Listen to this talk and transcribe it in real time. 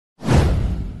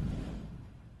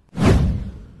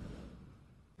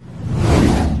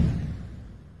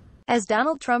As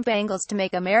Donald Trump angles to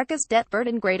make America's debt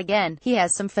burden great again, he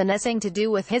has some finessing to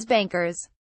do with his bankers.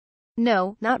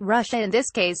 No, not Russia in this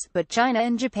case, but China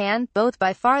and Japan, both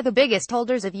by far the biggest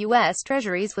holders of U.S.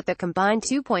 Treasuries with a combined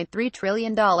 $2.3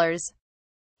 trillion.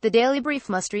 The Daily Brief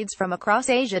must reads from across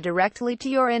Asia directly to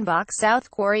your inbox.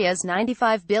 South Korea's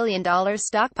 $95 billion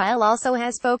stockpile also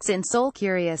has folks in Seoul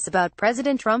curious about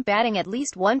President Trump adding at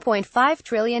least $1.5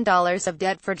 trillion of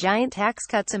debt for giant tax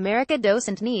cuts America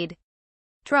doesn't need.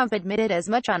 Trump admitted as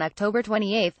much on October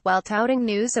 28, while touting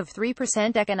news of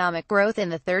 3% economic growth in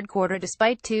the third quarter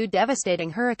despite two devastating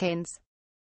hurricanes.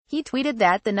 He tweeted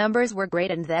that the numbers were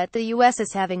great and that the U.S.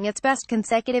 is having its best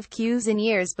consecutive Qs in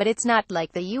years, but it's not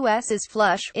like the U.S. is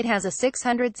flush, it has a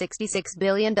 $666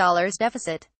 billion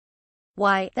deficit.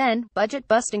 Why, then,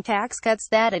 budget-busting tax cuts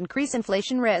that increase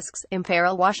inflation risks,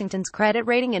 imperil Washington's credit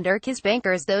rating and irk his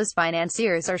bankers? Those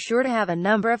financiers are sure to have a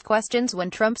number of questions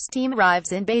when Trump's team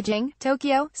arrives in Beijing,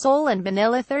 Tokyo, Seoul and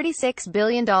Manila. $36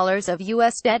 billion of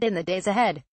U.S. debt in the days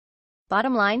ahead.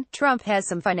 Bottom line, Trump has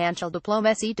some financial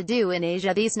diplomacy to do in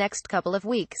Asia these next couple of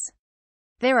weeks.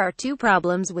 There are two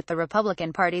problems with the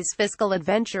Republican Party's fiscal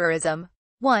adventurism.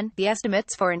 1. The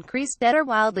estimates for increased debt are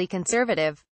wildly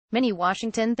conservative. Many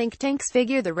Washington think tanks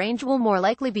figure the range will more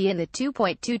likely be in the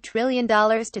 $2.2 trillion to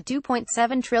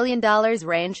 $2.7 trillion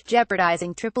range,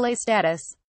 jeopardizing AAA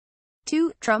status.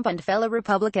 2. Trump and fellow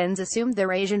Republicans assumed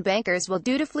their Asian bankers will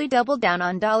dutifully double down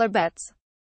on dollar bets.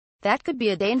 That could be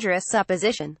a dangerous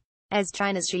supposition. As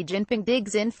China's Xi Jinping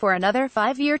digs in for another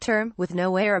 5-year term, with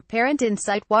no heir apparent in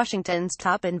sight, Washington's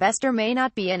top investor may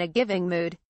not be in a giving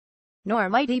mood. Nor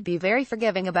might he be very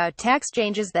forgiving about tax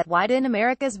changes that widen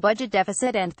America's budget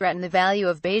deficit and threaten the value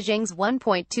of Beijing's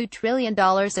 $1.2 trillion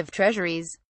of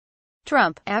treasuries.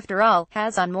 Trump, after all,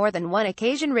 has on more than one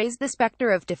occasion raised the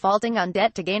specter of defaulting on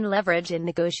debt to gain leverage in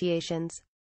negotiations.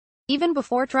 Even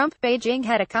before Trump, Beijing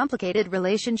had a complicated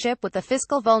relationship with the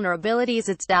fiscal vulnerabilities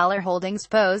its dollar holdings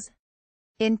pose.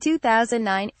 In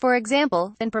 2009, for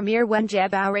example, then Premier Wen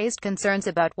Jiabao raised concerns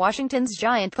about Washington's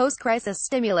giant post-crisis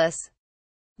stimulus.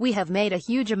 We have made a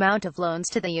huge amount of loans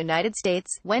to the United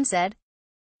States, Wen said.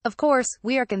 Of course,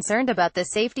 we are concerned about the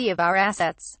safety of our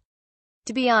assets.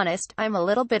 To be honest, I'm a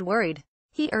little bit worried.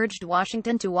 He urged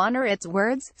Washington to honor its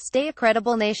words, stay a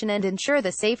credible nation and ensure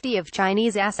the safety of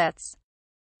Chinese assets.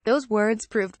 Those words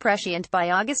proved prescient by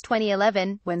August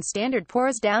 2011, when Standard &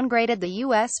 Poor's downgraded the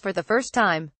U.S. for the first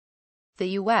time. The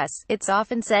U.S., it's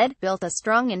often said, built a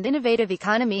strong and innovative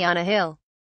economy on a hill.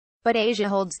 But Asia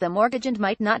holds the mortgage and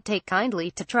might not take kindly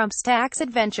to Trump's tax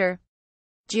adventure.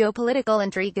 Geopolitical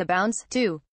intrigue abounds,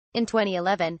 too. In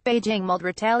 2011, Beijing mulled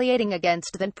retaliating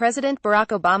against then-President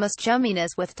Barack Obama's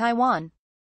chumminess with Taiwan.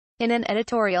 In an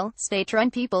editorial, state-run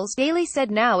People's Daily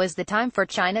said now is the time for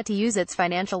China to use its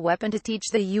financial weapon to teach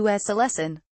the U.S. a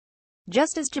lesson.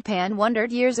 Just as Japan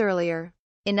wondered years earlier.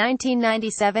 In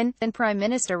 1997, then Prime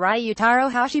Minister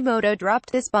Ryutaro Hashimoto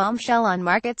dropped this bombshell on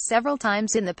markets several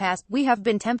times in the past. We have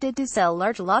been tempted to sell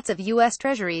large lots of U.S.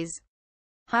 treasuries.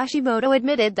 Hashimoto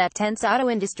admitted that tense auto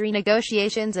industry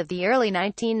negotiations of the early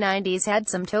 1990s had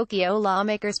some Tokyo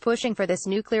lawmakers pushing for this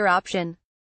nuclear option.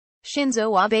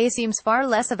 Shinzo Abe seems far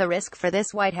less of a risk for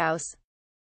this White House.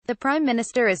 The Prime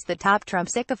Minister is the top Trump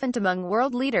sycophant among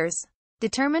world leaders.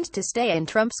 Determined to stay in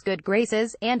Trump's good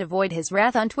graces, and avoid his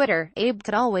wrath on Twitter, Abe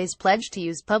could always pledge to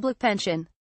use public pension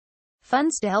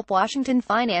funds to help Washington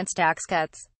finance tax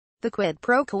cuts. The quid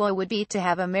pro quo would be to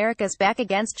have America's back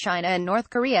against China and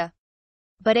North Korea.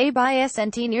 But Abe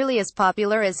isn't nearly as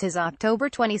popular as his October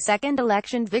 22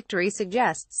 election victory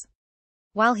suggests.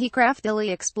 While he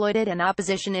craftily exploited an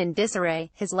opposition in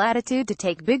disarray, his latitude to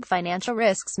take big financial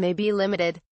risks may be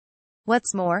limited.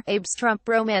 What's more, Abe's Trump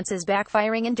romance is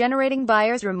backfiring and generating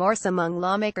buyer's remorse among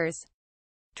lawmakers.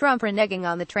 Trump reneging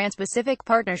on the Trans-Pacific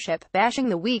Partnership, bashing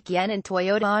the weak yen and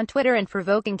Toyota on Twitter and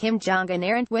provoking Kim Jong-un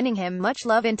aren't winning him much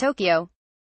love in Tokyo.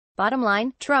 Bottom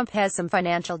line, Trump has some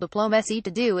financial diplomacy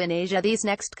to do in Asia these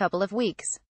next couple of weeks.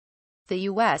 The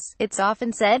U.S., it's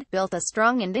often said, built a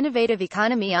strong and innovative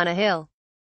economy on a hill.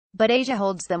 But Asia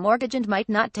holds the mortgage and might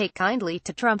not take kindly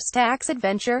to Trump's tax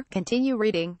adventure. Continue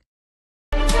reading.